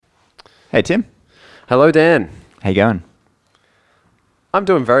Hey, Tim. Hello, Dan. How you going? I'm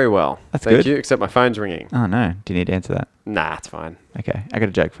doing very well. That's Thank good. you, except my phone's ringing. Oh, no. Do you need to answer that? Nah, it's fine. Okay. I got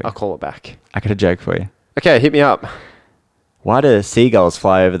a joke for you. I'll call it back. I got a joke for you. Okay, hit me up. Why do seagulls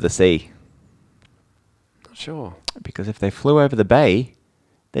fly over the sea? Not sure. Because if they flew over the bay,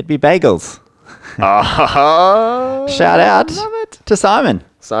 there'd be bagels. Oh, Shout out Love it. to Simon.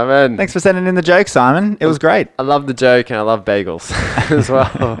 Simon. Thanks for sending in the joke, Simon. It was great. I love the joke and I love bagels as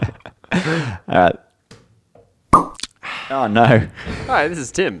well. All right. Oh, no. Hi, this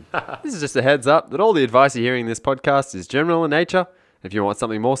is Tim. This is just a heads up that all the advice you're hearing in this podcast is general in nature. If you want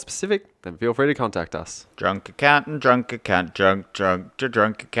something more specific, then feel free to contact us. Drunk accountant, drunk accountant, drunk accountant,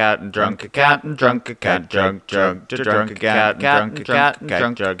 drunk accountant, drunk accountant, drunk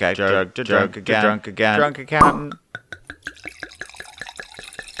accountant, drunk accountant.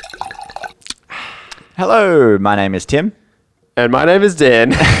 Hello, my name is Tim. And my name is Dan.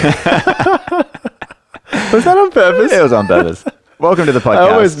 Was that on purpose? It was on purpose. Welcome to the podcast. I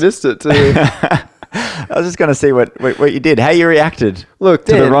almost missed it too. I was just going to see what you did, how you reacted Look,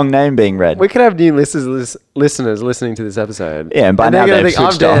 to Dan, the wrong name being read. we could have new listeners listening to this episode. Yeah, and by now they're they've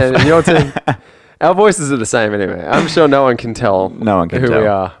gonna switched I'm off. Dan, and you're Tim. Our voices are the same anyway. I'm sure no one can tell No one can who tell. we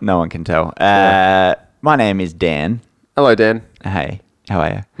are. No one can tell. Yeah. My name is Dan. Hello, Dan. Hey, how are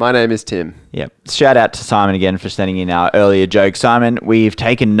you? My name is Tim. Yep. Shout out to Simon again for sending in our earlier joke. Simon, we've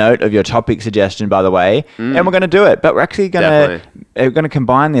taken note of your topic suggestion, by the way, and we're going to do it. But we're actually going to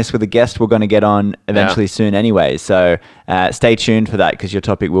combine this with a guest we're going to get on eventually soon anyway. So stay tuned for that because your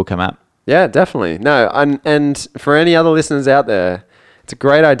topic will come up. Yeah, definitely. No, and for any other listeners out there, it's a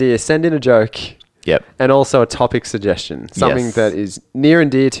great idea. Send in a joke. Yep. And also a topic suggestion, something Yes. that is near and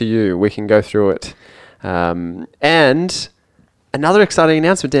dear to you. We can go through it. And another exciting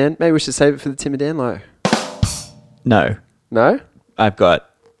announcement, Dan. Maybe we should save it for the Tim and Dan Low. No, No? I've got.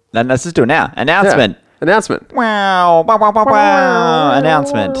 Let's just do it now. Announcement. Yeah. Announcement. Wow. Wow, wow, wow, wow.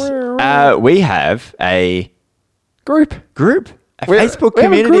 Announcement. We have a Group. Facebook We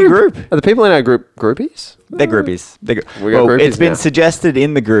have a community group. Are the people in our group groupies? They're groupies. We got Well, groupies it's been now. suggested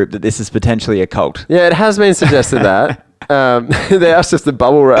in the group that this is potentially a cult. Yeah, it has been suggested that. They asked if the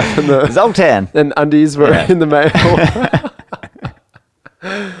bubble wrap and Zoltan. and undies were Yeah. in the mail.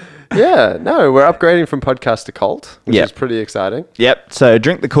 Yeah, no, we're upgrading from podcast to cult, which Yep. is pretty exciting. Yep. So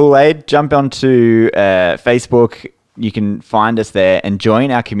drink the Kool-Aid, jump onto Facebook. You can find us there and join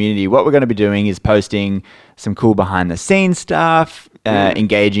our community. What we're going to be doing is posting some cool behind-the-scenes stuff,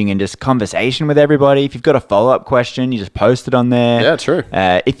 engaging in just conversation with everybody. If you've got a follow-up question, you just post it on there. Yeah, true.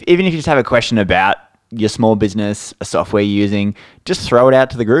 Even if you just have a question about your small business, a software you're using, just throw it out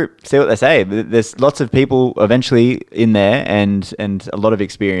to the group. See what they say. There's lots of people eventually in there and a lot of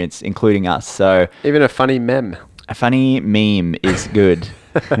experience, including us. So Even a funny meme. a funny meme is good.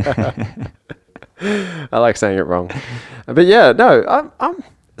 I like saying it wrong. But yeah, no, I'm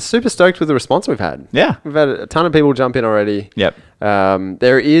super stoked with the response we've had. Yeah. We've had a ton of people jump in already. Yep.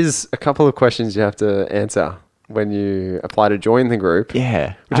 There is a couple of questions you have to answer when you apply to join the group,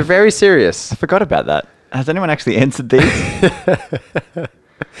 Yeah. which are very serious. I forgot about that. Has anyone actually answered these?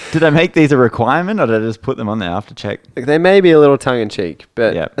 Did I make these a requirement or did I just put them on there? I have to check. Like, they may be a little tongue-in-cheek,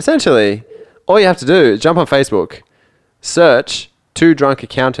 but Yep. essentially, all you have to do is jump on Facebook, search 2 Drunk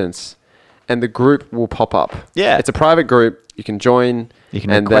Accountants, and the group will pop up. Yeah. It's a private group. You can join. You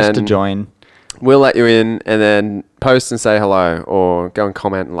can and request to then join. We'll let you in and then post and say hello or go and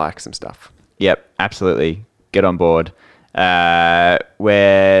comment and like some stuff. Yep, absolutely. Get on board.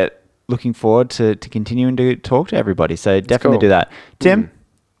 We're looking forward to continuing to talk to everybody. So definitely cool. do that. Tim,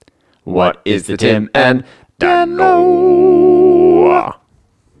 What is the Tim and Dan Low?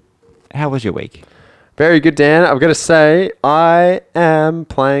 How was your week? Very good, Dan. I've got to say, I am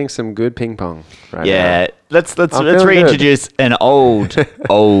playing some good ping pong right Yeah, now. let's I'm feeling good. reintroduce an old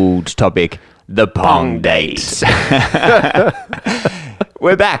topic, the pong date.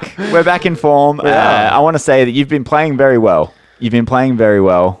 We're back. We're back in form. I want to say that you've been playing very well. Thank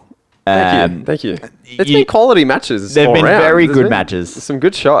Thank you. It's been quality matches. They've all been round. very There's good been matches. Some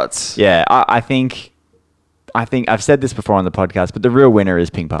good shots. Yeah, I think I've said this before on the podcast, but the real winner is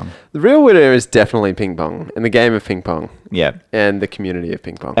ping pong. The real winner is definitely ping pong and the game of ping pong Yeah, and the community of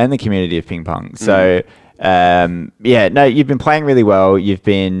ping pong. and the community of ping pong. So, you've been playing really well. You've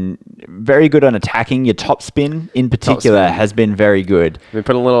been very good on attacking. Your top spin in particular spin. has been very good. We've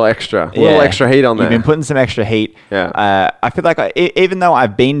put a little extra heat on there. You've been putting some extra heat. Yeah. I feel like even though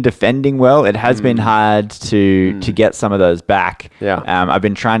I've been defending well, it has been hard to get some of those back. Yeah. I've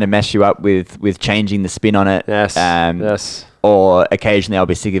been trying to mess you up with changing the spin on it. Yes. Yes. or occasionally I'll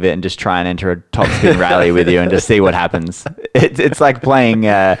be sick of it and just try and enter a top spin rally with you and just see what happens. It's like playing.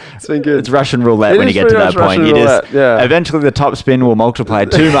 It's been good. It's Russian roulette It when you is get to pretty that much point. Russian You roulette, yeah. eventually the top spin will multiply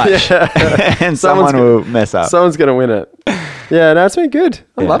too much, and someone will mess up. Someone's going to win it. Yeah, no, it's been good.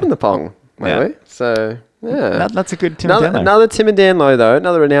 I'm Yeah. loving the Pong lately. Yeah. So, yeah. That's a good Tim and Dan, though. Another Tim and Dan low, though.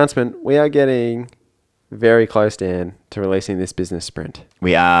 Another announcement. We are getting very close, Dan, to releasing this business sprint.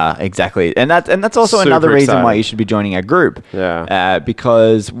 We are, exactly. And that's also Super another reason why exciting. you should be joining our group. Yeah.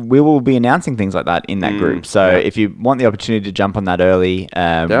 Because we will be announcing things like that in that group. So yeah. if you want the opportunity to jump on that early,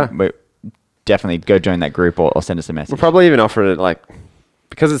 definitely go join that group or send us a message. We'll probably even offer it like,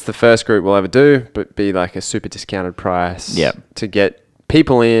 because it's the first group we'll ever do, but be like a super discounted price. Yep. To get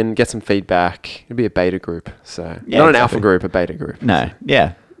people in, get some feedback. It'll be a beta group. So Yeah, not an exactly. alpha group, a beta group. No,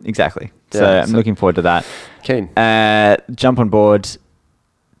 yeah, exactly. So Yeah, I'm so- looking forward to that. Keen. Jump on board.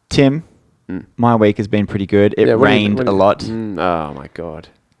 Tim, my week has been pretty good. It Yeah, rained a lot. Oh my God.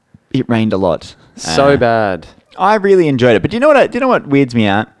 It rained a lot. So bad. I really enjoyed it. But do you know what weirds me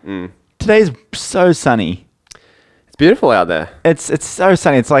out? Today's so sunny. It's beautiful out there. It's so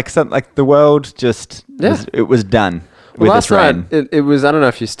sunny. It's like the world just it was done with Last this rain. night, it was, I don't know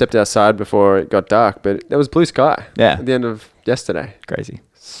if you stepped outside before it got dark, but there was blue sky Yeah. at the end of yesterday. Crazy.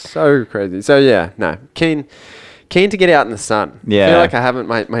 So crazy. So yeah, no, keen to get out in the sun. I Yeah. feel like I haven't,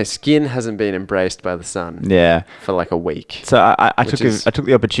 my skin hasn't been embraced by the sun Yeah. for like a week. So I Which is- took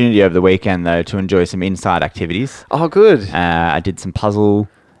the opportunity over the weekend though to enjoy some inside activities. Oh, good. I did some puzzle.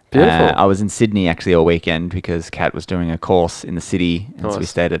 Beautiful. I was in Sydney actually all weekend because Kat was doing a course in the city, and so we Nice.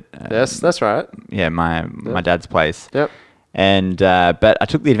 stayed at Yes, that's right. my dad's place. Yep. And but I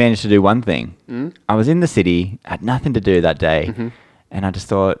took the advantage to do one thing. Mm. I was in the city, had nothing to do that day, Mm-hmm. and I just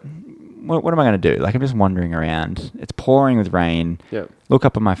thought, what am I going to do? Like, I'm just wandering around. It's pouring with rain. Yep. Look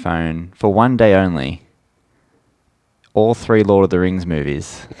up on my phone for one day only. All 3 Lord of the Rings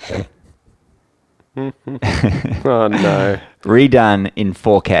movies Oh no. redone in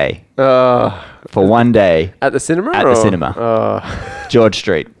 4K Oh, for one day. at the cinema? At the cinema. Oh. George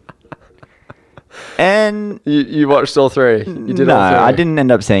Street. And You watched all 3. You did no, all 3. I didn't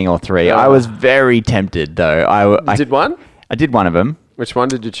end up seeing all 3. Oh. I was very tempted though. I Did one? I did one of them. Which one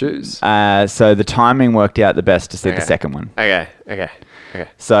did you choose? So the timing worked out the best to see the Okay. second one. Okay.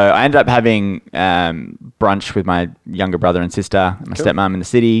 So I ended up having brunch with my younger brother and sister, and my Cool. stepmom in the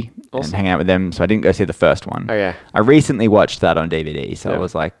city, Awesome. and hanging out with them. So I didn't go see the first one. Okay. I recently watched that on DVD, so I Yeah.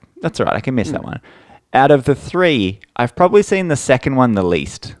 was like, that's all right, I can miss that one. Out of the 3, I've probably seen the second one the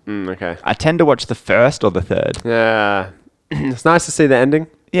least. Okay. I tend to watch the first or the third. Yeah. It's nice to see the ending.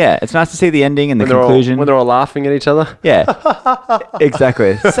 Yeah, it's nice to see the ending and the When they're conclusion. when they're all laughing at each other. Yeah,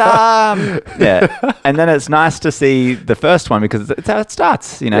 exactly. Yeah, and then it's nice to see the first one because it's how it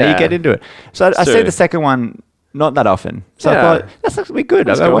starts. You know, Yeah. you get into it. So I see True. the second one not that often. So Yeah. I thought that's not gonna be good.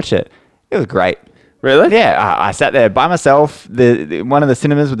 I'll That's go cool. watch it. It was great. Really? Yeah, I sat there by myself. The one of the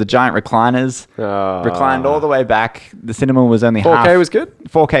cinemas with the giant recliners, Oh. reclined all the way back. The cinema was only 4K half. was good?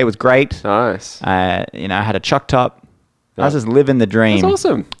 4K was great. Nice. I had a chock top. I was Yeah. just living the dream. That's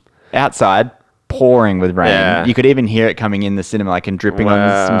awesome. Outside, pouring with rain. Yeah. You could even hear it coming in the cinema, like and dripping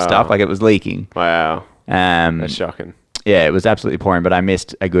on some Wow. stuff, like it was leaking. Wow. That's shocking. Yeah, it was absolutely pouring, but I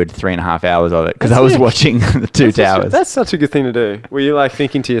missed a good 3.5 hours of it because I was watching the Two Towers. That's such a good thing to do. Were you like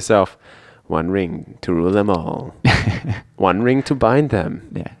thinking to yourself, one ring to rule them all, one ring to bind them?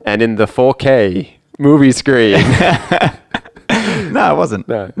 Yeah. And in the 4K movie screen. No, I wasn't.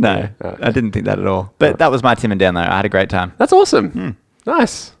 No. No, No. I didn't think that at all. But that was my Tim and Dan, though. I had a great time. That's awesome.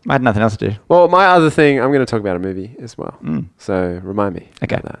 Nice. I had nothing else to do. Well, my other thing, I'm going to talk about a movie as well. So remind me.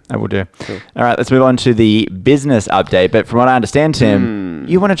 Okay, about that. I will do. Cool. All right, let's move on to the business update. But from what I understand, Tim,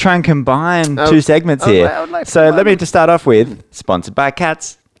 you want to try and combine two segments here. I would like to So combine let me them. just start off with sponsored by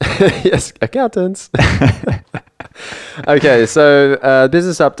Cats. Yes, accountants. Okay, so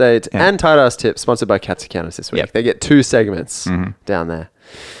business update Yeah. and tight ass tips sponsored by Cats Accountants this week. Yep. They get 2 segments down there.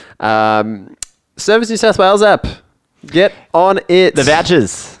 Service New South Wales app. Get on it. The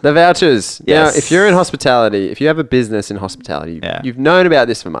vouchers. The vouchers. Yes. Now, if you're in hospitality, if you have a business in hospitality, Yeah. you've known about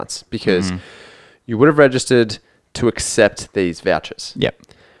this for months because you would have registered to accept these vouchers. Yep.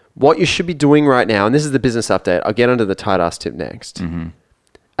 What you should be doing right now, and this is the business update, I'll get onto the tight ass tip next.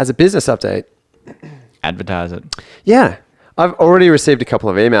 As a business update, Advertise it. yeah, I've already received a couple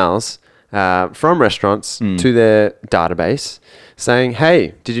of emails from restaurants to their database saying,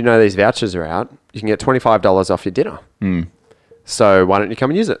 hey, did you know these vouchers are out? You can get $25 off your dinner. So why don't you come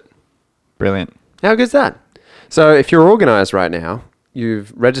and use it? Brilliant. How good's that? So if you're organized right now,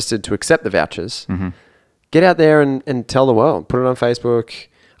 you've registered to accept the vouchers, get out there and tell the world. Put it on Facebook.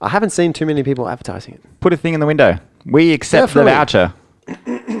 I haven't seen too many people advertising it. Put a thing in the window. We accept the Definitely. voucher.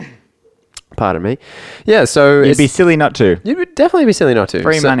 Pardon me. Yeah, so You'd be silly not to. you would definitely be silly not to.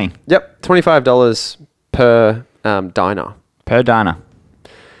 Free money. Yep, $25 per diner. Per diner.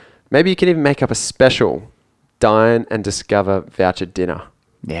 Maybe you can even make up a special Dine and Discover voucher dinner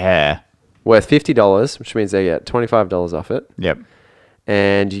Yeah. worth $50, which means they get $25 off it, Yep.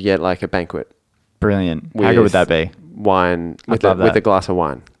 and you get like a banquet. Brilliant. How good would that be? Wine with love that. a glass of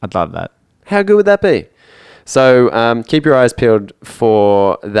wine. I'd love that. How good would that be? So keep your eyes peeled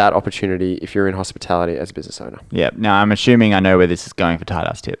for that opportunity if you're in hospitality as a business owner. Yep. Now, I'm assuming I know where this is going for Tight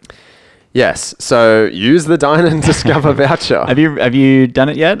Ass Tip. Yes. So use the Dine and Discover voucher. Have you done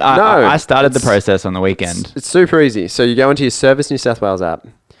it yet? No, I started the it's- process on the weekend. It's super easy. So you go into your Service New South Wales app.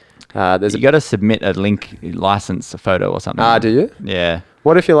 There's You got to submit a link, license, a photo or something. do you? Yeah.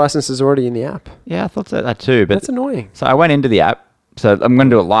 What if your license is already in the app? Yeah, I thought that too. But That's annoying. so I went into the app. So I'm going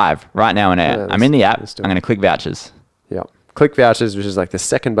to do it live right now in air. Yeah, I'm in the app. let's do I'm it. going to click vouchers. Yep. Click vouchers, which is like the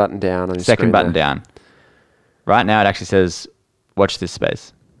second button down on your Second screen button there. down. Right now it actually says, watch this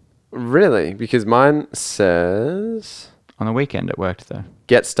space. Really? Because mine says On the weekend it worked though.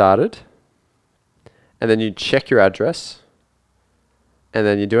 get started, and then you check your address, and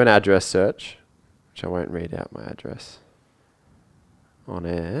then you do an address search, which I won't read out my address on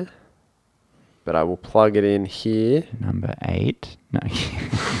air, but I will plug it in here. Number 8. No.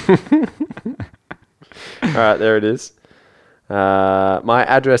 All right, there it is. My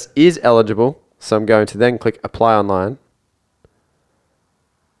address is eligible, so I'm going to then click apply online,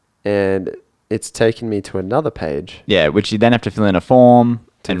 and it's taken me to another page Yeah, which you then have to fill in a form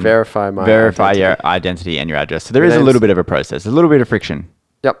to and verify my verify identity. your identity and your address. So there is a Then- little bit of a process, a little bit of friction.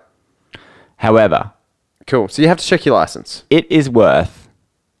 Yep. However, Cool. So you have to check your license. it is worth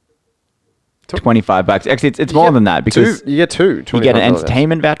 $25. Actually, it's more than that because you get two. you get an $25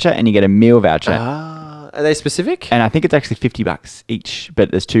 entertainment voucher and you get a meal voucher. Are they specific? And I think it's actually $50 each,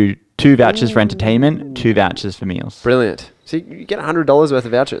 but there's two vouchers for entertainment, 2 vouchers for meals. Brilliant. So you get $100 worth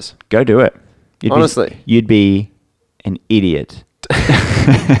of vouchers. Go do it. Honestly. You'd be an idiot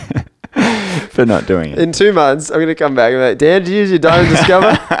for not doing it. In 2 months, I'm going to come back and be like, Dan, did you use your Dine and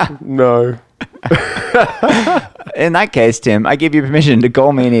Discover? No. In that case, Tim, I give you permission to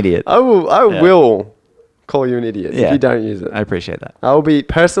call me an idiot. I Yeah. will call you an idiot Yeah. if you don't use it. I appreciate that. I will be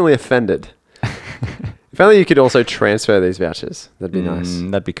personally offended. If only you could also transfer these vouchers. That'd be nice.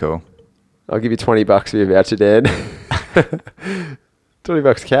 That'd be cool. I'll give you $20 for your voucher, Dan.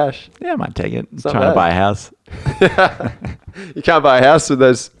 $20 cash. Yeah, I might take it. not Trying to bad. buy a house. You can't buy a house with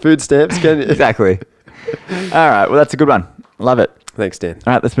those food stamps, can you? Exactly. All right. Well, that's a good one. Love it. Thanks, Dan.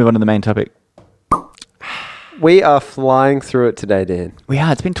 All right. Let's move on to the main topic. We are flying through it today, Dan. We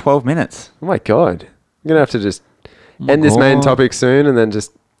are. It's been 12 minutes. Oh my God. I'm going to have to just my end this main God. topic soon and then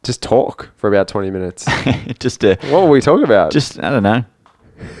just talk for about 20 minutes. Just to, What will we talk about? I don't know,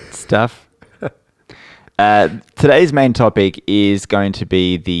 stuff. Today's main topic is going to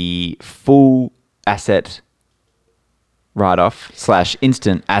be the full asset write-off /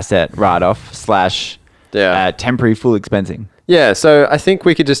 instant asset write-off / Yeah. temporary full expensing. Yeah, so I think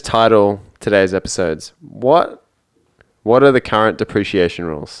we could just title today's episodes, What are the current depreciation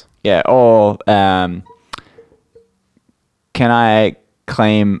rules? Yeah. Or can I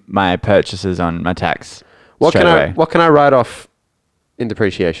claim my purchases on my tax What straight away? can I write off in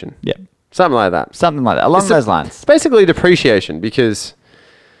depreciation? Yeah. Something like that. Something like that. Along those lines. It's basically depreciation because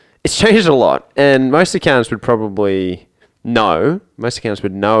it's changed a lot, and most accountants would probably know. Most accountants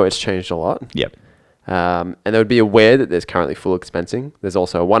would know it's changed a lot. Yep. And they would be aware that there's currently full expensing. There's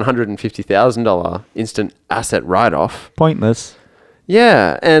also a $150,000 instant asset write-off. Pointless.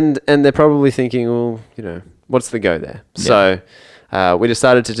 Yeah, and they're probably thinking, well, what's the go there? Yeah. So we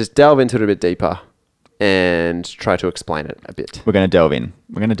decided to just delve into it a bit deeper and try to explain it a bit. We're going to delve in.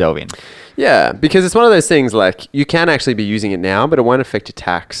 Yeah, because it's one of those things like you can actually be using it now, but it won't affect your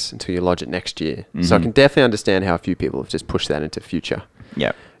tax until you lodge it next year. So I can definitely understand how a few people have just pushed that into future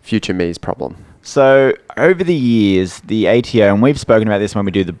Yep. me's problem. So over the years, the ATO, and we've spoken about this when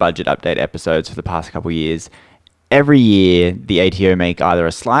we do the budget update episodes for the past couple of years, every year the ATO make either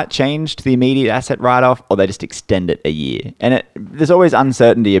a slight change to the immediate asset write-off or they just extend it a year. And there's always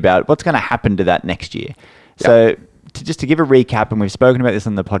uncertainty about what's going to happen to that next year. So just to give a recap, and we've spoken about this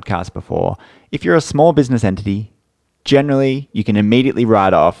on the podcast before, if you're a small business entity, generally you can immediately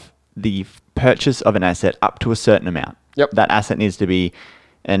write off the purchase of an asset up to a certain amount. Yep. That asset needs to be,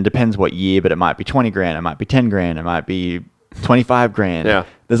 and depends what year, but it might be 20 grand, it might be 10 grand, it might be 25 grand. Yeah.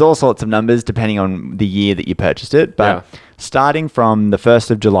 There's all sorts of numbers depending on the year that you purchased it. But starting from the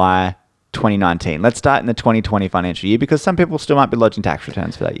 1st of July 2019, let's start in the 2020 financial year because some people still might be lodging tax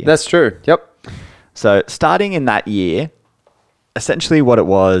returns for that year. That's true. Yep. So starting in that year, essentially what it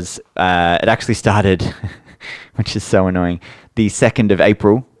was, it actually started, which is so annoying, the 2nd of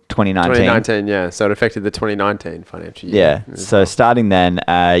April, 2019. 2019, yeah. So it affected the 2019 financial year. Yeah. So starting then,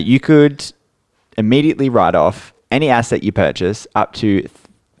 you could immediately write off any asset you purchase up to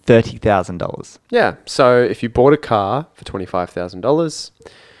 $30,000. Yeah. So if you bought a car for $25,000,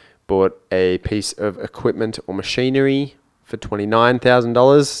 bought a piece of equipment or machinery for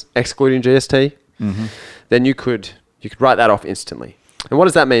 $29,000, excluding GST, then you could write that off instantly. And what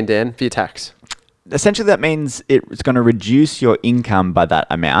does that mean, Dan, for your tax? Essentially, that means it's going to reduce your income by that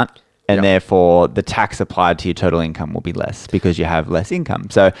amount, and Yep. therefore the tax applied to your total income will be less because you have less income.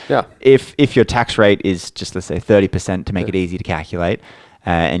 So Yeah. if your tax rate is just, let's say, 30% to make it easy to calculate,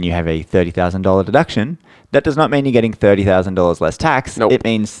 and you have a $30,000 deduction, that does not mean you're getting $30,000 less tax. Nope. It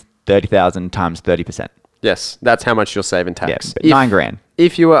means 30,000 times 30%. Yes, that's how much you'll save in tax. Yeah, but $9,000.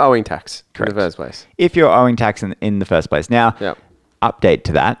 If you were owing tax Correct. in the first place. If you're owing tax in the first place. Now, Yep. update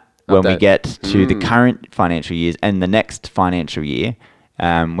to that, when we Update. get to the current financial years and the next financial year,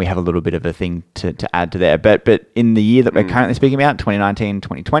 we have a little bit of a thing to add to there. But in the year that we're currently speaking about, 2019,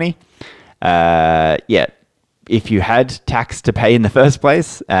 2020, if you had tax to pay in the first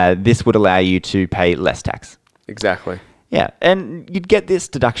place, this would allow you to pay less tax. Exactly. Yeah, and you'd get this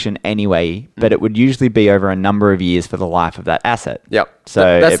deduction anyway, but it would usually be over a number of years for the life of that asset. Yep.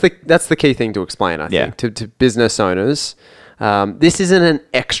 So that's the key thing to explain, I Yeah. think, to business owners. This isn't an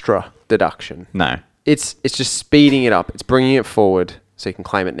extra deduction. No. It's just speeding it up. It's bringing it forward so you can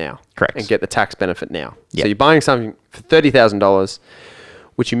claim it now. Correct. And get the tax benefit now. Yep. So you're buying something for $30,000,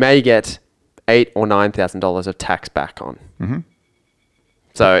 which you may get $8,000 or $9,000 of tax back on. Mm-hmm.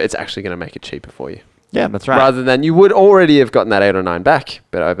 So it's actually going to make it cheaper for you. Yeah, that's right. Rather than you would already have gotten that 8 or 9 back,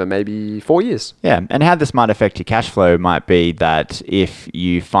 but over maybe 4 years. Yeah, and how this might affect your cash flow might be that if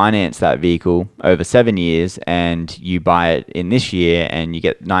you finance that vehicle over 7 years and you buy it in this year and you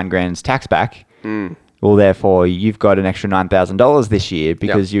get $9,000 tax back, well, therefore you've got an extra $9,000 this year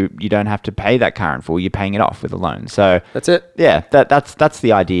because you don't have to pay that car in full. You're paying it off with a loan. So That's it. yeah, that's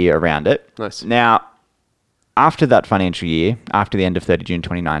the idea around it. Nice. Now, after that financial year, after the end of 30 June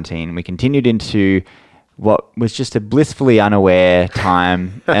 2019, we continued into what was just a blissfully unaware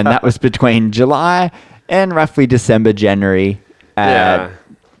time, and that was between July and roughly December, January, Yeah.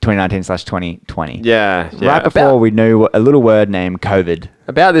 2019/2020. Yeah. Right before we knew a little word named COVID.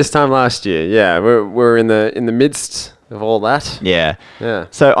 About this time last year, yeah, we're in the midst of all that. Yeah. Yeah.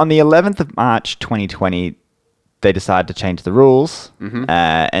 So on the 11th of March 2020, they decided to change the rules.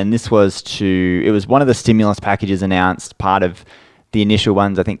 And this was it was one of the stimulus packages announced, part of the initial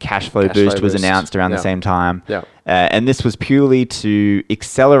ones. I think Cash Flow Boost was announced around the same time. Yeah. And this was purely to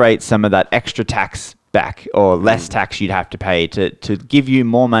accelerate some of that extra tax back, or less tax you'd have to pay to give you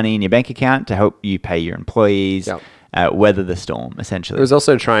more money in your bank account to help you pay your employees, weather the storm, essentially. It was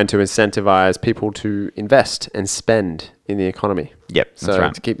also trying to incentivize people to invest and spend in the economy. Yep, that's So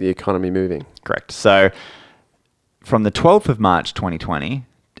right. to keep the economy moving. Correct. So from the 12th of March 2020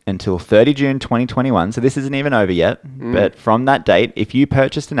 until 30 June 2021, so this isn't even over yet, but from that date, if you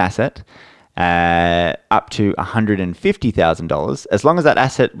purchased an asset up to $150,000, as long as that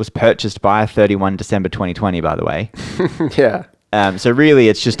asset was purchased by 31 December 2020, by the way. Yeah. So really,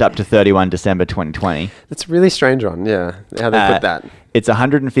 it's just up to 31 December 2020. That's a really strange one, yeah, how they put that. It's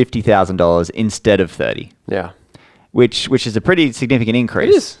 $150,000 instead of 30, Yeah. which is a pretty significant increase.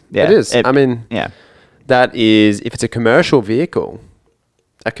 It is. Yeah. It is. I mean, yeah. that is, if it's a commercial vehicle,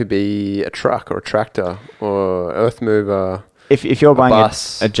 that could be a truck or a tractor or earth mover. If you're buying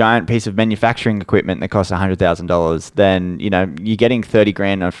bus. a giant piece of manufacturing equipment that costs $100,000, then you're getting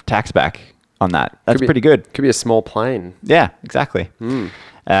 $30,000 of tax back on that. That's Could be- pretty good. Could be a small plane. Yeah, exactly.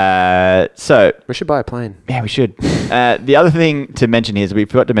 So We should buy a plane. yeah, we should. The other thing to mention here is we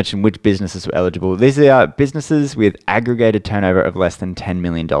forgot to mention which businesses were eligible. These are businesses with aggregated turnover of less than $10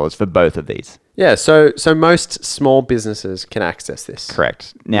 million for both of these. Yeah, so most small businesses can access this.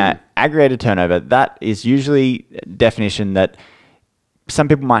 Correct. Now, aggregated turnover, that is usually a definition that some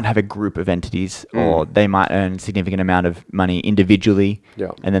people might have a group of entities, or they might earn a significant amount of money individually.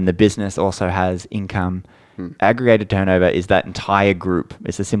 Yeah. And then the business also has income. Aggregated turnover is that entire group.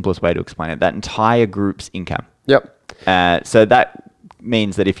 It's the simplest way to explain it. That entire group's income. Yep. So that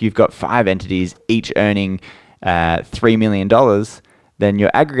means that if you've got 5 entities, each earning $3 million, then your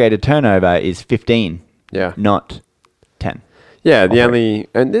aggregated turnover is 15, Yeah. not 10. Yeah, the Operate. only,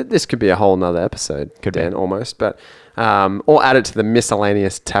 and this could be a whole nother episode, Could be. Dan, almost, but or add it to the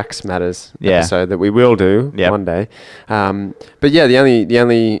miscellaneous tax matters Yeah. episode that we will do Yep. one day. But yeah, the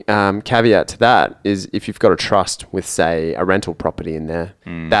only caveat to that is if you've got a trust with, say, a rental property in there,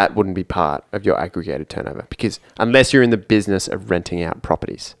 that wouldn't be part of your aggregated turnover, because unless you're in the business of renting out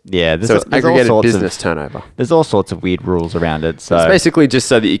properties. Yeah, So it's all aggregated sorts business of, turnover. there's all sorts of weird rules around it. So It's basically just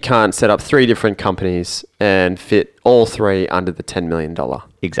so that you can't set up 3 different companies and fit all 3 under the $10 million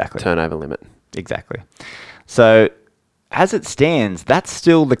exactly. turnover limit. Exactly. So as it stands, that's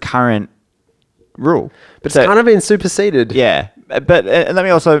still the current rule. But So- it's kind of been superseded. Yeah, but let me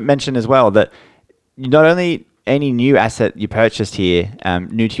also mention as well that not only any new asset you purchased here,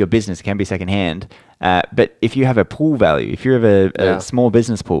 new to your business, can be secondhand, but if you have a pool value, if you have a Yeah. small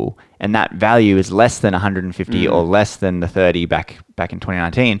business pool and that value is less than 150 or less than the 30 back in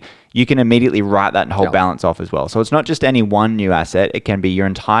 2019, you can immediately write that whole Yeah. balance off as well. So it's not just any one new asset; it can be your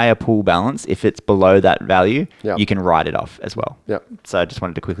entire pool balance. If it's below that value, Yeah. you can write it off as well. Yeah. So I just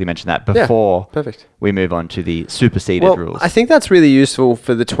wanted to quickly mention that Yeah, before perfect. we move on to the superseded Well, rules. I think that's really useful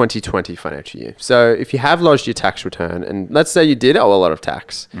for the 2020 financial year. So if you have lodged your tax return, and let's say you did owe a lot of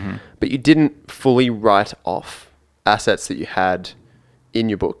tax, but you didn't fully write off assets that you had in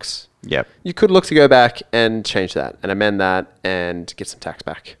your books, Yep. you could look to go back and change that and amend that and get some tax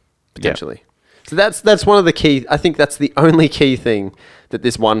back, potentially. So that's one of the key. I think that's the only key thing that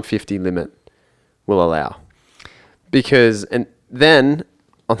this 150 limit will allow. Because, and then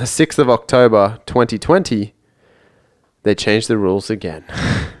on the 6th of October 2020, they changed the rules again.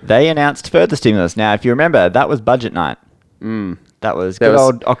 They announced further stimulus. Now, if you remember, that was budget night. That was That good was-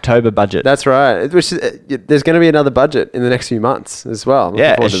 old October budget. That's right. Which is, there's going to be another budget in the next few months as well. Looking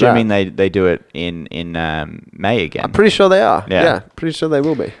yeah, forward to that. assuming they do it in May again. I'm pretty sure they are. Yeah. Yeah, pretty sure they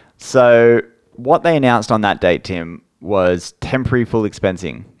will be. So what they announced on that date, Tim, was temporary full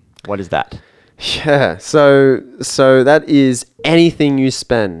expensing. What is that? Yeah. So that is anything you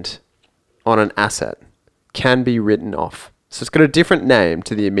spend on an asset can be written off. So it's got a different name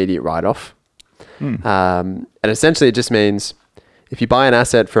to the immediate write-off. And essentially it just means if you buy an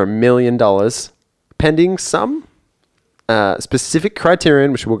asset for $1 million, pending some specific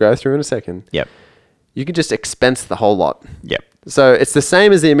criterion, which we'll go through in a second, Yep. you can just expense the whole lot. Yep. So it's the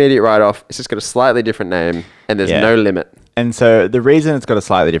same as the immediate write-off. It's just got a slightly different name and there's Yeah. no limit. And so the reason it's got a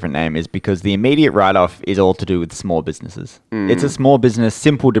slightly different name is because the immediate write-off is all to do with small businesses. It's a small business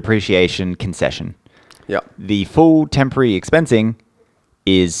simple depreciation concession. Yep. The full temporary expensing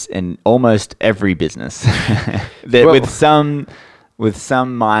is in almost every business, Well- with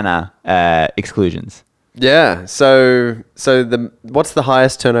some minor exclusions. Yeah. So what's the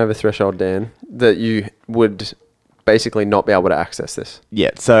highest turnover threshold, Dan, that you would basically not be able to access this?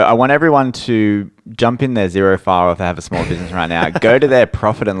 Yeah, so I want everyone to jump in their Xero file if they have a small business right now. Go to their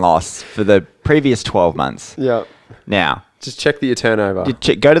profit and loss for the previous 12 months. Yeah. Now, Just check your turnover.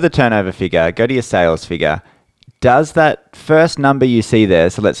 go to the turnover figure, go to your sales figure. Does that first number you see there,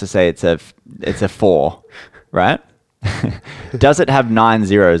 so let's just say it's a 4, right? Does it have 9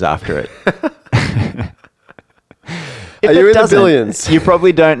 zeros after it? If Are you it in the doesn't, billions? You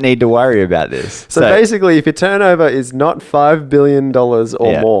probably don't need to worry about this. So basically, if your turnover is not $5 billion or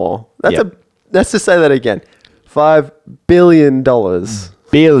Yeah. more, Yep. let's just say that again. $5 billion. $1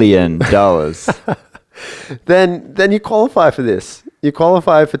 billion. Then you qualify for this. You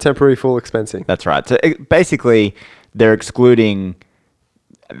qualify for temporary full expensing. That's right. So basically, they're excluding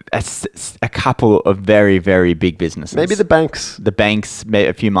a couple of very, very big businesses. Maybe the banks, the banks,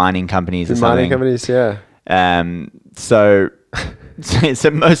 a few mining companies the or something. mining companies, yeah. So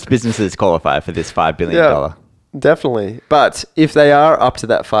most businesses qualify for this $5 billion. Yeah, definitely. But if they are up to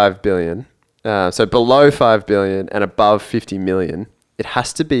that 5 billion, so below 5 billion and above 50 million, it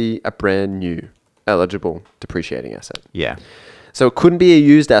has to be a brand new eligible depreciating asset. Yeah. So it couldn't be a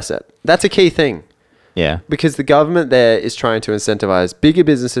used asset. That's a key thing Yeah. because the government there is trying to incentivize bigger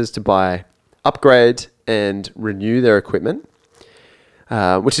businesses to buy, upgrade and renew their equipment,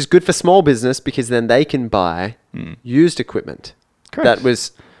 which is good for small business because then they can buy used equipment Correct. that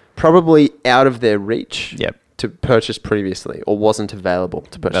was probably out of their reach Yep. to purchase previously or wasn't available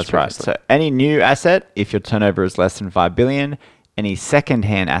to purchase That's right. previously. So any new asset, if your turnover is less than 5 billion, any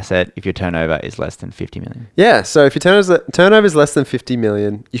second-hand asset, if your turnover is less than 50 million. Yeah, so if your turnover is less than 50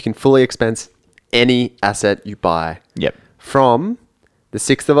 million, you can fully expense any asset you buy Yep. from the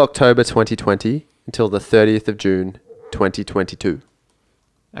 6th of October 2020 until the 30th of June 2022.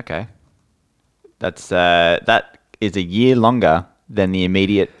 Okay. That is a year longer than the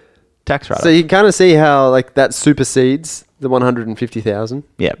immediate tax write-off. So you can kind of see how like that supersedes the 150,000.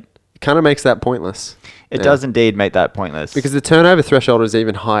 Yep. It kind of makes that pointless. It Yeah. does indeed make that pointless. Because the turnover threshold is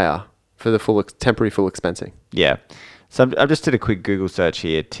even higher for the temporary full expensing. Yeah. So I just did a quick Google search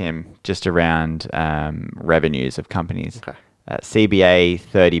here, Tim, just around revenues of companies. Okay. CBA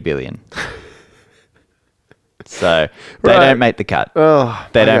 30 billion. So they Right. don't make the cut. Oh,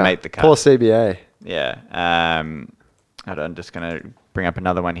 They don't bugger. make the cut. Poor CBA. Yeah. Hold on, I'm just going to bring up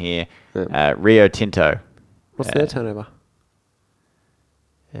another one here. Yeah. Rio Tinto. What's their turnover?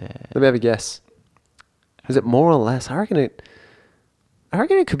 Let me have a guess. Is it more or less? I reckon it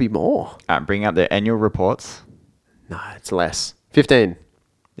could be more. Bring up their annual reports. No, it's less. 15.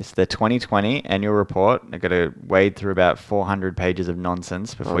 It's the 2020 annual report. They've got to wade through about 400 pages of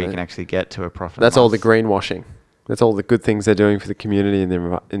nonsense before you yeah. can actually get to a profit. That's all the loss. greenwashing. That's all the good things they're doing for the community and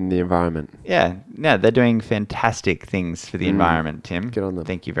in the environment. Yeah, they're doing fantastic things for the environment, Tim. Good on them.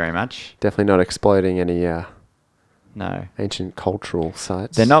 Thank you very much. Definitely not exploiting any No. ancient cultural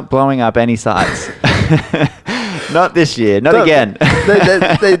sites. They're not blowing up any sites. Not this year. Not No, again.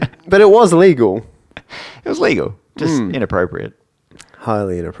 but it was legal. It was legal. Just inappropriate.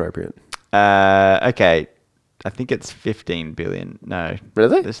 Highly inappropriate. Okay. I think it's 15 billion. No.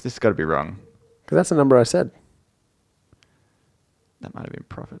 Really? This got to be wrong. Because that's the number I said. That might have been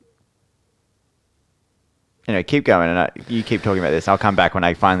profit. Anyway, keep going, and you keep talking about this. I'll come back when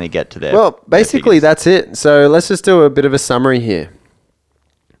I finally get to there. Well, basically, that's it. So let's just do a bit of a summary here.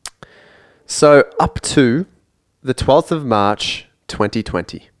 So up to the 12th of March,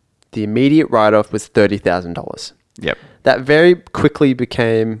 2020, the immediate write-off was $30,000. Yep. That very quickly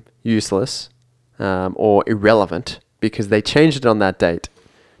became useless or irrelevant because they changed it on that date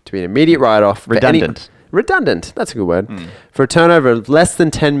to be an immediate write-off. Redundant. Redundant, that's a good word. For a turnover of less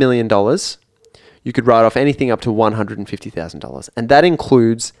than $10 million, you could write off anything up to $150,000. And that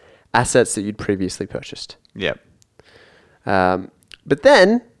includes assets that you'd previously purchased. Yep. But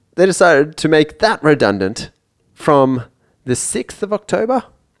then they decided to make that redundant from the 6th of October,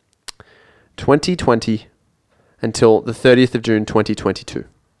 2020 until the 30th of June, 2022.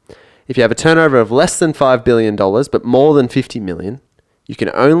 If you have a turnover of less than $5 billion, but more than $50 million, you can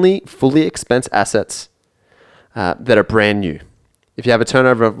only fully expense assets that are brand new. If you have a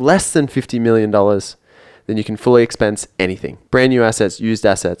turnover of less than $50 million, then you can fully expense anything. Brand new assets, used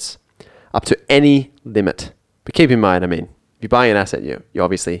assets, up to any limit. But keep in mind, if you're buying an asset, you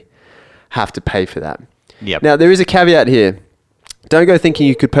obviously have to pay for that. Yep. Now, there is a caveat here. Don't go thinking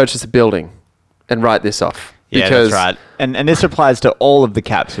you could purchase a building and write this off. Yeah, because that's right. And this applies to all of the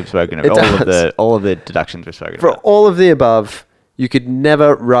caps we've spoken of, It all of the deductions we've spoken for about. all of the above, you could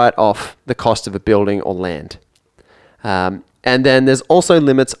never write off the cost of a building or land. And then there's also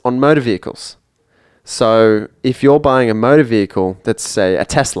limits on motor vehicles. So if you're buying a motor vehicle that's, say, a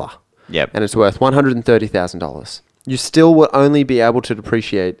Tesla, Yep. and it's worth $130,000, you still will only be able to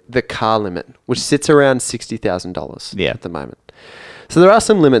depreciate the car limit, which sits around $60,000 Yeah. at the moment. So there are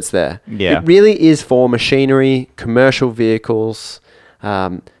some limits there. Yeah. It really is for machinery, commercial vehicles,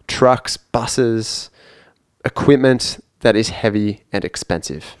 trucks, buses, equipment that is heavy and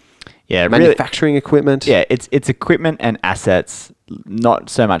expensive. Yeah, really. Manufacturing equipment. Yeah, it's equipment and assets, not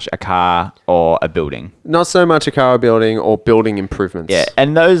so much a car or a building. Not so much a car building or building improvements. Yeah,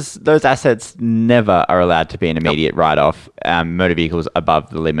 and those assets never are allowed to be an immediate write-off. Motor vehicles above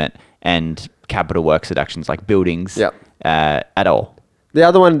the limit and capital works deductions like buildings Yep. at all. The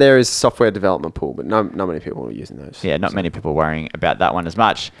other one there is software development pool, but not many people are using those. Yeah, not many people worrying about that one as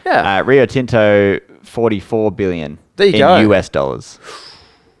much. Yeah. Rio Tinto, $44 billion There you in go. US dollars.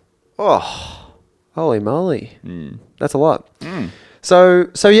 Oh, holy moly. That's a lot. So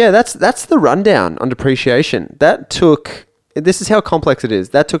yeah, that's the rundown on depreciation. This is how complex it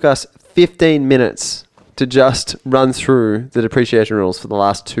is. That took us 15 minutes to just run through the depreciation rules for the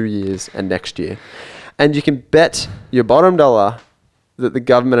last 2 years and next year. And you can bet your bottom dollar that the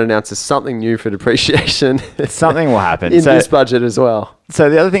government announces something new for depreciation. Something will happen. in this budget as well. So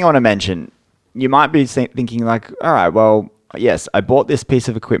the other thing I want to mention, you might be thinking like, all right, well, yes, I bought this piece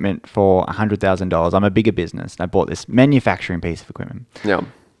of equipment for $100,000. I'm a bigger business. And I bought this manufacturing piece of equipment. Yeah.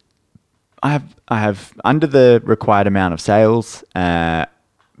 I have under the required amount of sales, but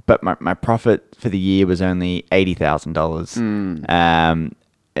my profit for the year was only $80,000.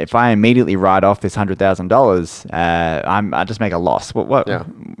 If I immediately write off this $100,000, I just make a loss. Yeah.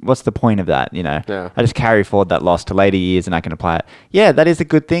 What's the point of that? Yeah. I just carry forward that loss to later years, and I can apply it. Yeah, that is a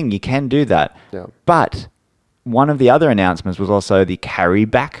good thing. You can do that. Yeah. But one of the other announcements was also the carry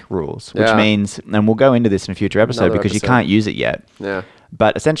back rules, which Yeah. means, and we'll go into this in a future episode Another because you episode. can't use it yet. Yeah.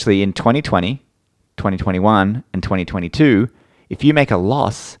 But essentially in 2020, 2021, and 2022, if you make a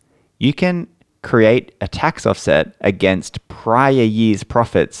loss, you can create a tax offset against prior year's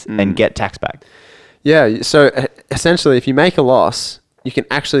profits and get tax back. Yeah. So essentially, if you make a loss, you can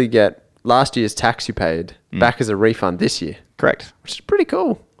actually get last year's tax you paid back as a refund this year, Correct. which is pretty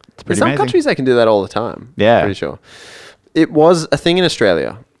cool. It's pretty In some amazing. countries they can do that all the time. Yeah. Pretty sure. It was a thing in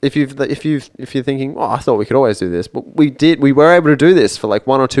Australia. If you're thinking, oh, I thought we could always do this, but we were able to do this for like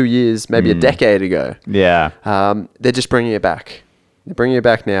 1 or 2 years, maybe a decade ago. Yeah. They're just bringing it back. They're bringing it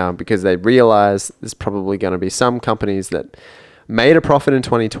back now because they realize there's probably going to be some companies that made a profit in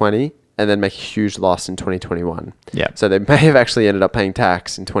 2020 and then make a huge loss in 2021. Yeah. So they may have actually ended up paying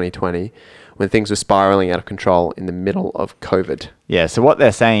tax in 2020 when things were spiraling out of control in the middle of COVID. Yeah. So what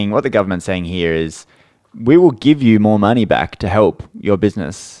they're saying, what the government's saying here is, we will give you more money back to help your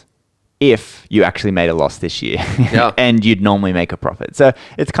business if you actually made a loss this year and you'd normally make a profit. So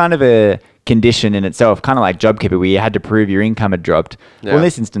it's kind of a condition in itself, kind of like JobKeeper, where you had to prove your income had dropped. Yeah. Well, in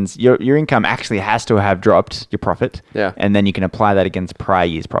this instance, your income actually has to have dropped your profit. Yeah. And then you can apply that against prior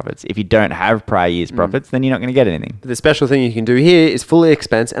year's profits. If you don't have prior year's profits, then you're not going to get anything. The special thing you can do here is fully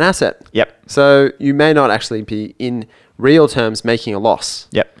expense an asset. Yep. So you may not actually be in real terms making a loss.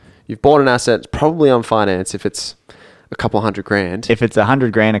 Yep. You've bought an asset, probably on finance if it's a couple $100,000. If it's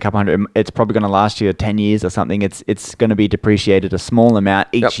 $100,000, a couple hundred, it's probably going to last you 10 years or something. It's going to be depreciated a small amount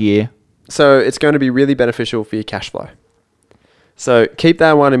each year. So it's going to be really beneficial for your cash flow. So keep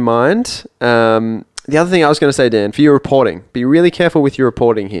that one in mind. The other thing I was going to say, Dan, for your reporting, be really careful with your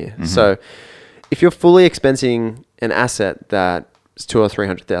reporting here. Mm-hmm. So if you're fully expensing an asset that is $200,000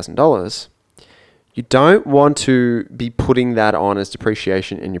 or $300,000, you don't want to be putting that on as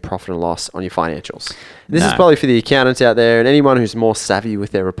depreciation in your profit and loss on your financials. This is No. probably for the accountants out there and anyone who's more savvy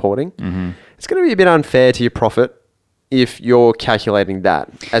with their reporting. Mm-hmm. It's going to be a bit unfair to your profit if you're calculating that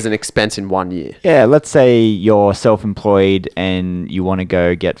as an expense in 1 year. Yeah, let's say you're self-employed and you want to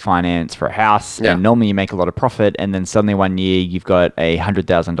go get finance for a house, Yeah. and normally you make a lot of profit, and then suddenly 1 year you've got a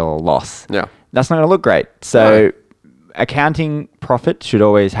 $100,000 loss. Yeah. That's not going to look great. So No. accounting profit should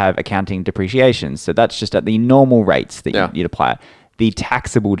always have accounting depreciation. So that's just at the normal rates that Yeah. you'd apply. The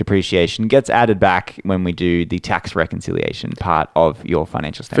taxable depreciation gets added back when we do the tax reconciliation part of your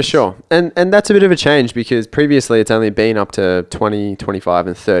financial For statements. sure. And that's a bit of a change because previously it's only been up to 20, 25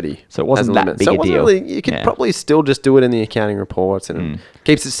 and 30. So it wasn't as a that limit. big So a it wasn't deal. really, you could Yeah. probably still just do it in the accounting reports and it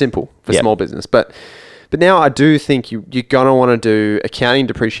keeps it simple for Yep. small business. But now I do think you're going to want to do accounting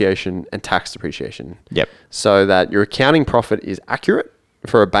depreciation and tax depreciation. Yep. So that your accounting profit is accurate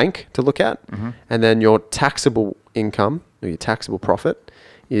for a bank to look at. And then your taxable income or your taxable profit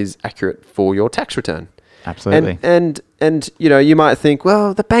is accurate for your tax return. Absolutely. And you know, you might think,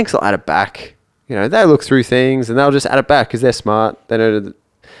 well, the banks will add it back. You know, they look through things and they'll just add it back because they're smart. They know that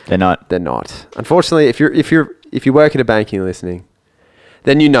They're not. they're not. Unfortunately, if you work at a bank and you're listening,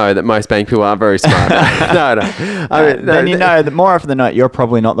 then you know that most bank people aren't very smart. No. Then you know that more often than not, you're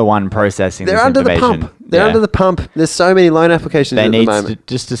probably not the one processing they're this under the information. pump. They're Yeah. under the pump. There's so many loan applications They at the need moment.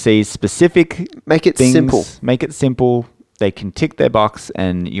 just to see specific Make it things, simple. Make it simple. They can tick their box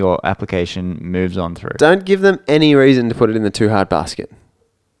and your application moves on through. Don't give them any reason to put it in the too hard basket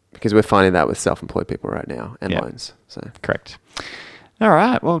because we're finding that with self-employed people right now and Yeah. loans. So Correct. All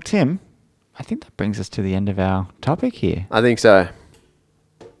right. Well, Tim, I think that brings us to the end of our topic here. I think so.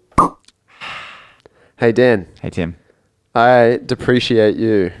 Hey, Dan, Hey, Tim. I depreciate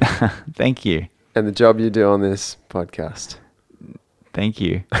you Thank you. and the job you do on this podcast. Thank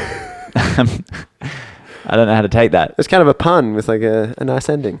you. I don't know how to take that. It's kind of a pun with like a nice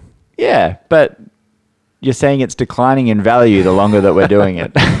ending. Yeah, but you're saying it's declining in value the longer that we're doing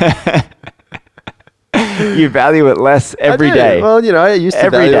it. You value it less every I do. day. Well, you know, I used to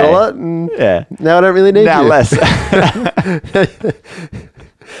Every value it day. a lot, and Yeah. now I don't really need Now you. less.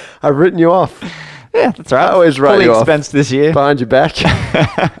 I've written you off Yeah, that's right. I always write Fully you off. expensed this year. behind your back.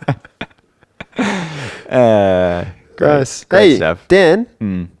 Great, Gross. great Hey, stuff. Dan,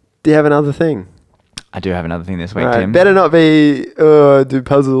 Mm. do you have another thing? I do have another thing this week, All right, Tim. better not be do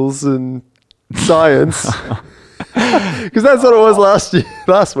puzzles and science, because that's what it was last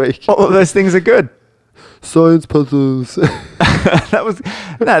week. All of those things are good. Science puzzles.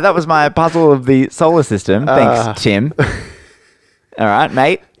 that was my puzzle of the solar system. Thanks, Tim. All right,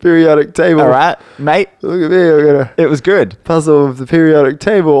 mate. Periodic table. All right, mate. Look at me. I got a It was good. puzzle of the periodic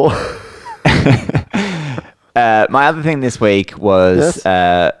table. My other thing this week was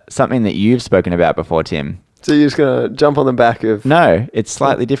Yes? something that you've spoken about before, Tim. So you're just gonna jump on the back of? No, it's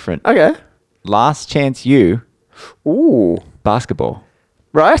slightly different. Okay. Last Chance U Ooh. basketball.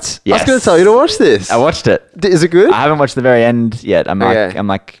 Right. I was Yes. gonna tell you to watch this. I watched it. Is it good? I haven't watched the very end yet. Okay.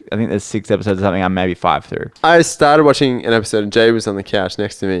 I think there's 6 episodes or something. I'm maybe 5 through. I started watching an episode and Jay was on the couch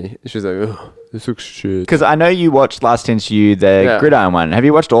next to me. And she was like, "Oh, this looks shit." Because I know you watched Last Chance U, the Yeah. Gridiron one. Have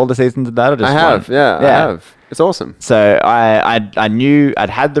you watched all the seasons of that? Or just I have. one? Yeah, I have. It's awesome. So I knew I'd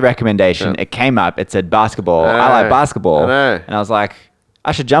had the recommendation. Yeah. It came up. It said basketball. I I like know. basketball. I know. And I was like,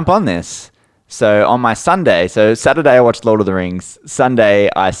 I should jump on this. So on my Sunday, so Saturday I watched Lord of the Rings. Sunday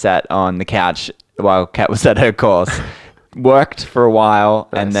I sat on the couch while Kat was at her course, worked for a while,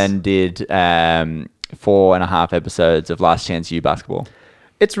 and Nice. then did 4.5 episodes of Last Chance U basketball.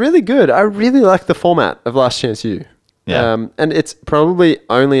 It's really good. I really like the format of Last Chance U. Yeah. And it's probably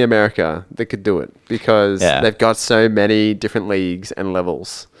only America that could do it because Yeah. they've got so many different leagues and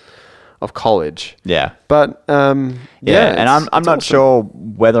levels of college. Yeah. But Yeah, and I'm it's not awesome. sure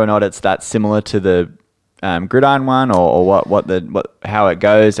whether or not it's that similar to the Gridiron one or how it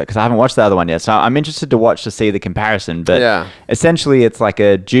goes, because I haven't watched the other one yet. So I'm interested to watch to see the comparison. But Yeah. essentially, it's like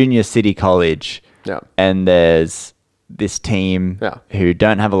a junior city college, Yeah. and there's this team Yeah. who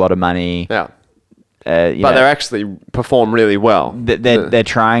don't have a lot of money. Yeah. You But know, they actually perform really well. they're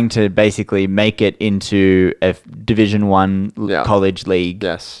trying to basically make it into a Division 1 Yeah. college league.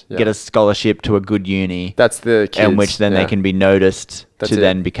 Yes, yeah. Get a scholarship to a good uni. That's the kids. In which then yeah. they can be noticed That's to it.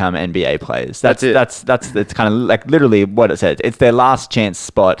 then become NBA players. That's it. That's kind of like literally what it says. It's their last chance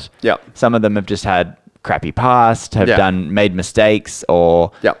spot. Yep. Some of them have just had crappy past, have Yeah. made mistakes,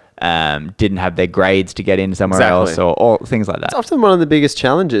 or Yep. didn't have their grades to get in somewhere Exactly. else, or things like that. It's often one of the biggest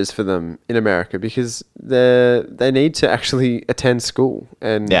challenges for them in America because they need to actually attend school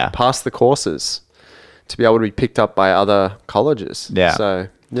and Yeah. pass the courses to be able to be picked up by other colleges. Yeah. So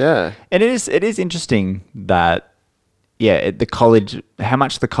yeah, And it is interesting that the college, how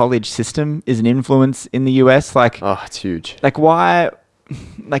much the college system is an influence in the US. Like it's huge. like why,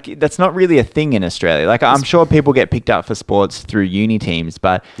 like that's not really a thing in Australia. Like I'm sure people get picked up for sports through uni teams,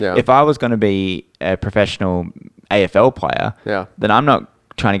 but Yeah. if I was going to be a professional AFL player, Yeah. then I'm not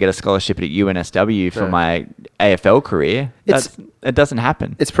trying to get a scholarship at UNSW for No. my AFL career. It doesn't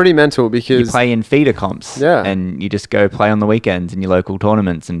happen. It's pretty mental You because play in feeder comps, Yeah. and you just go play on the weekends in your local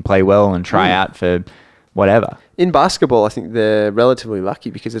tournaments and play well and try out for whatever. in basketball, I think they're relatively lucky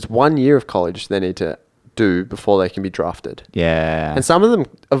because it's 1 year of college they need to do before they can be drafted. Yeah, And some of them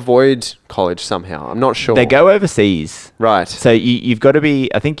avoid college somehow. I'm not sure. they go overseas. right. So you've got to be.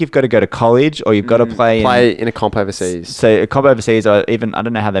 I think you've got to go to college, or you've got to play in a comp overseas. So a comp overseas, or even I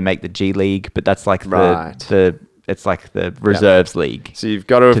don't know how they make the G League, but that's like Right. it's like the reserves league. So you've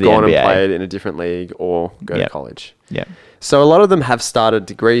got to have the gone and NBA. played in a different league or go to Yep. college. Yeah, So a lot of them have started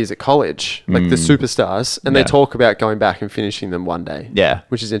degrees at college, like the superstars, and Yeah. they talk about going back and finishing them one day. Yeah.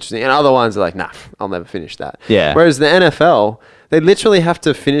 Which is interesting. And other ones are like, nah, I'll never finish that. Yeah. Whereas the NFL, they literally have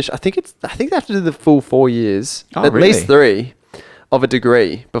to finish, I think they have to do the full 4 years, Oh, at really? least 3 of a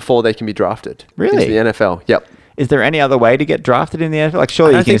degree before they can be drafted. Really? Into the NFL. Yep. is there any other way to get drafted in the NFL? Like,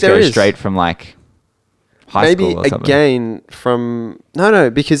 surely I you can think just go there is. straight from like high Maybe school or something. again from no,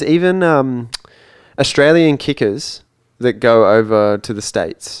 because even Australian kickers that go over to the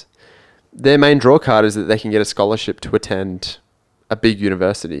States, their main draw card is that they can get a scholarship to attend a big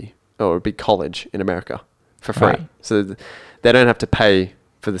university or a big college in America for free. Right. So they don't have to pay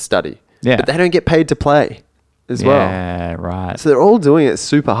for the study. Yeah. But they don't get paid to play as well. Yeah, right. So they're all doing it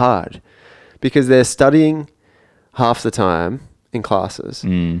super hard because they're studying half the time in classes.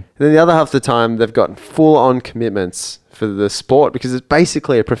 And then the other half of the time, they've got full on commitments for the sport because it's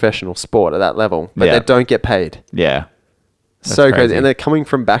basically a professional sport at that level, but Yeah. they don't get paid. Yeah. That's So crazy. crazy. And they're coming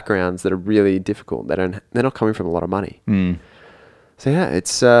from backgrounds that are really difficult. They're not coming from a lot of money. So yeah,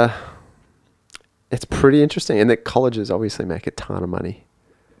 it's pretty interesting. And the colleges obviously make a ton of money.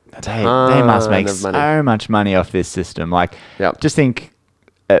 They must make Ton of money. so much money off this system. Like, Yep. just think,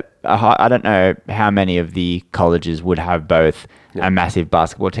 I don't know how many of the colleges would have both Yep. a massive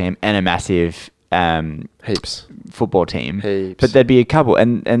basketball team and a massive Heaps. football team. Heaps. But there'd be a couple,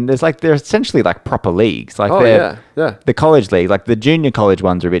 and they're essentially like proper leagues. Like, Oh, they're yeah. the college league, like the junior college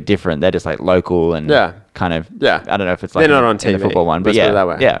ones are a bit different. They're just like local and Yeah. kind of Yeah. I don't know if it's like They're not in- on in TV. the football one, but Let's put yeah, it that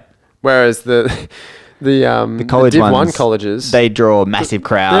way. yeah. Whereas the College Div ones, 1 colleges, they draw massive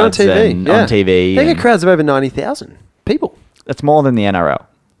they're on crowds TV. and yeah. on TV. They get and crowds of over 90,000 people. That's more than the NRL.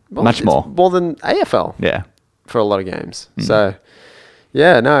 Well, Much it's more. More than AFL Yeah. for a lot of games. So,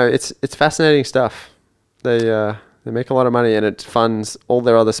 yeah, no, it's fascinating stuff. They make a lot of money and it funds all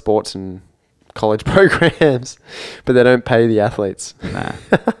their other sports and college programs, but they don't pay the athletes. Nah.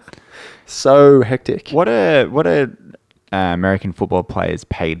 So hectic. What are American football players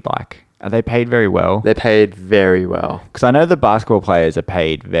paid like? Are they paid very well? They're paid very well. Because I know the basketball players are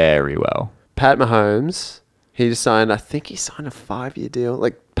paid very well. Pat Mahomes, I think he signed a 5-year deal.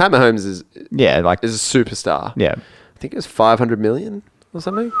 Like, Pat Mahomes is Yeah, like a superstar. yeah. I think it was 500 million or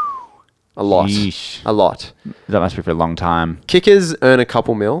something. A lot. Yeesh. A lot. That must be for a long time. Kickers earn a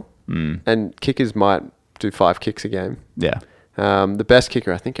couple mil, Hmm. and kickers might do 5 kicks a game. Yeah. The best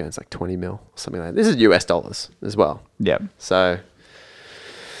kicker, I think, earns like 20 mil, something like that. This is US dollars as well. Yeah. So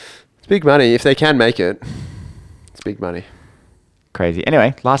it's big money. If they can make it, it's big money. Crazy.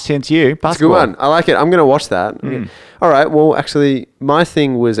 Anyway, last chance you. Basketball. It's a good one. I like it. I'm going to watch that. All right. Well, actually, my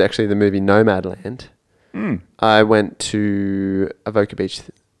thing was actually the movie Nomadland. I went to Avoca Beach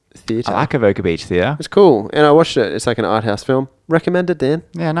Theatre. I like Avoca Beach Theatre. It's cool. And I watched it. It's like an art house film. Recommend it, Dan.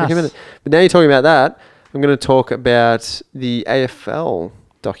 Yeah, nice. Recommend it. But now you're talking about that, I'm going to talk about the AFL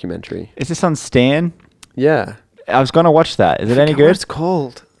documentary. Is this on Stan? Yeah. I was going to watch that. Is it any What good? it's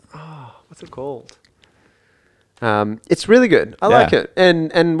called. Oh, what's it called? It's really good. I like it.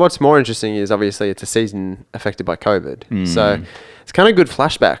 And what's more interesting is obviously it's a season affected by COVID. So it's kind of good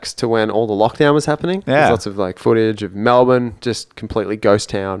flashbacks to when all the lockdown was happening. Yeah. There's lots of like footage of Melbourne, just completely ghost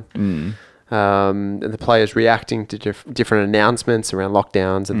town. And the players reacting to different announcements around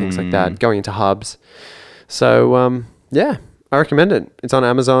lockdowns and things like that, going into hubs. So, yeah, I recommend it. It's on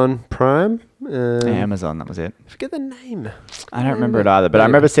Amazon Prime. Amazon, that was it. I forget the name. I don't remember it either, but I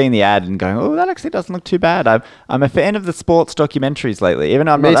remember seeing the ad and going, "Oh, that actually doesn't look too bad." I'm a fan of the sports documentaries lately. Even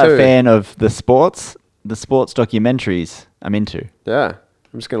though I'm Me not too. a fan of the sports documentaries I'm into. Yeah,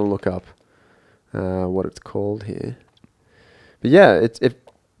 I'm just going to look up what it's called here. But yeah,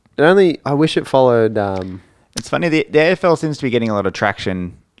 I wish it followed. It's funny, the AFL seems to be getting a lot of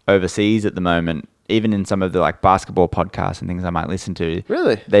traction overseas at the moment. Even in some of the like basketball podcasts and things I might listen to.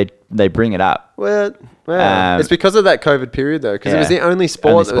 Really? They bring it up. Well, it's because of that COVID period though, because it was the only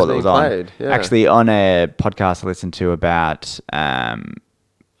sport that was being played. Yeah. Actually, on a podcast I listened to about, I've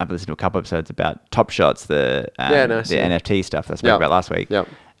listened to a couple episodes about Top Shots, the NFT stuff that I spoke about last week. Yep.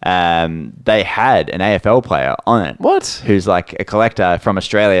 They had an AFL player on it. What? Who's like a collector from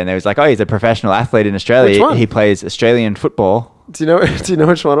Australia, and they was like, "Oh, he's a professional athlete in Australia. Which one? He plays Australian football." Do you know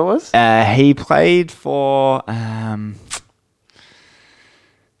which one it was? He played for. I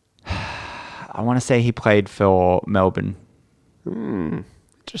want to say he played for Melbourne.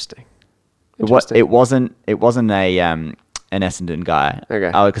 Interesting. It wasn't a an Essendon guy.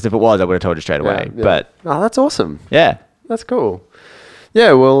 Okay. Because if it was, I would have told you straight away. Yeah. But that's awesome. yeah, That's cool.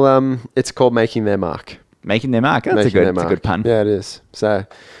 Yeah. Well, it's called Making Their Mark. making their mark. That's a Making Their good Mark. pun. Yeah, it is. So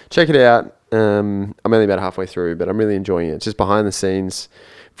check it out. I'm only about halfway through, but I'm really enjoying it. It's just behind the scenes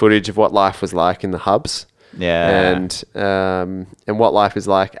footage of what life was like in the hubs. Yeah. And what life is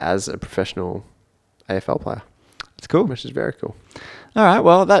like as a professional AFL player. It's cool. Which is very cool. All right.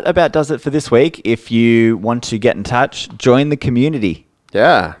 Well, that about does it for this week. If you want to get in touch, join the community.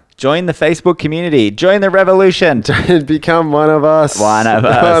 Yeah. Join the Facebook community. Join the revolution. Become one of us. One of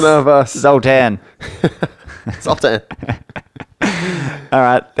us. One of us. Zoltan. Zoltan. All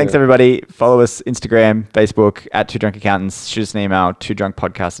right. Thanks, everybody. Follow us Instagram, Facebook, at Two Drunk Accountants. Shoot us an email,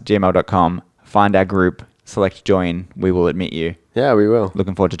 twodrunkpodcast@gmail.com. Find our group. Select join. We will admit you. Yeah, we will.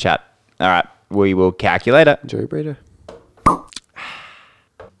 Looking forward to chat. All right. We will calculate it. Enjoy your burrito.